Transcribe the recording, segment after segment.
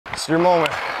This is your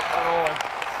moment.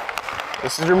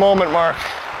 This is your moment, Mark.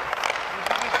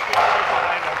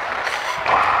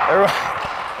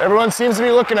 Everyone seems to be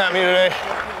looking at me today.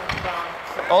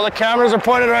 All the cameras are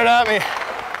pointed right at me.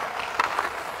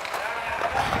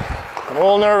 I'm a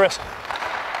little nervous.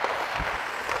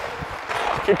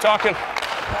 Keep talking.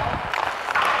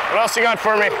 What else you got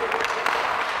for me?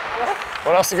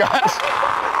 What else you got?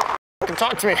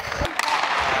 Talk to me.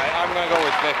 I'm gonna go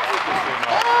with Vic.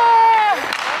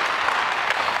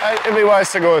 It'd be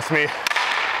wise to go with me.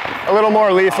 A little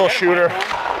more lethal shooter.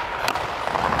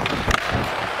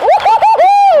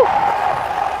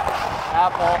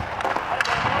 Apple.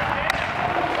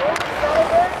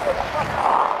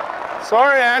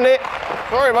 Sorry, Andy.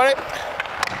 Sorry, buddy.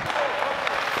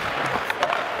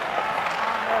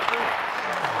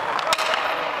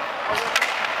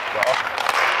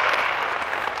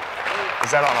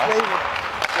 Is that on us?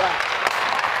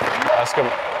 Yeah. Ask him.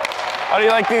 How do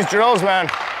you like these drills, man?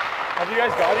 Have you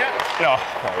guys gone yet? No,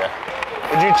 not yet.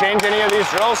 Would you change any of these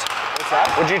drills? What's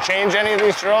that? Would you change any of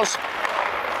these drills?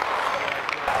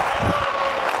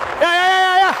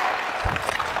 Yeah.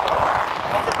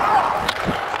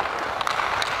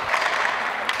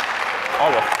 I'll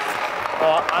go.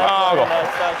 I'll go.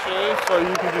 Actually, so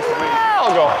you can just leave.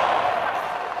 I'll go.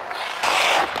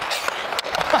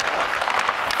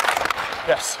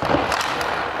 Yes.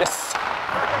 Yes.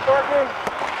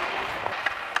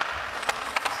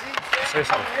 Say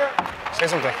something. Say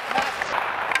something.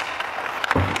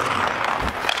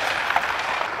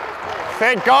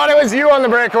 Thank God it was you on the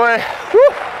breakaway. Woo.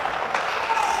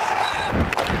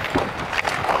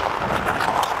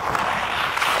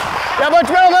 Yeah, bunch,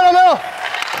 middle.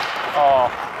 Oh.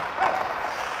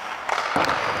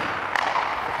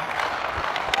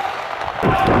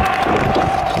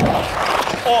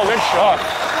 Oh, good shot.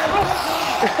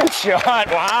 Good shot.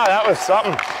 Wow, that was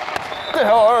something. What the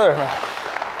hell are they, man?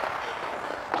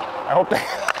 I hope they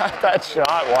got that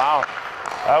shot. Wow.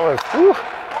 That was, whew.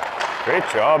 Great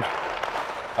job.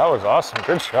 That was awesome.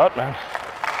 Good shot, man.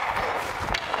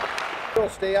 We'll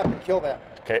stay up and kill them.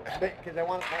 Okay. Because I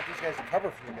want these guys to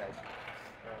cover for you guys.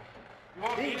 You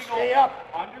want me to Stay go up.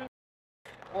 under?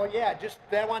 Well, yeah, just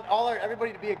I want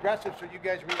everybody to be aggressive so you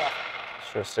guys read off.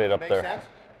 Should have stayed up Make there. sense?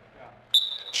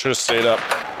 Should have stayed up.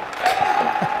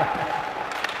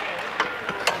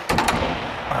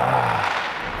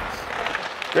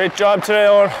 Great job today,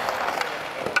 Owen.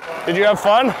 Did you have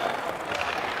fun?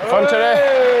 Fun today?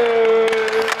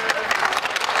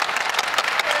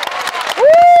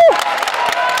 Woo!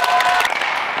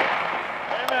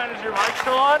 Hey man, is your mic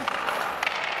still on?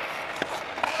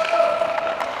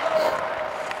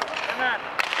 Hey man,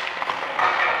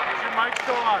 is your mic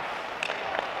still on?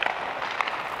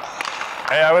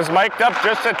 Hey, I was mic'd up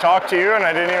just to talk to you and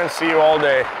I didn't even see you all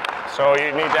day. So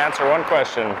you need to answer one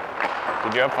question.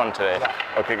 Did you have fun today? Yeah.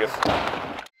 Okay, good.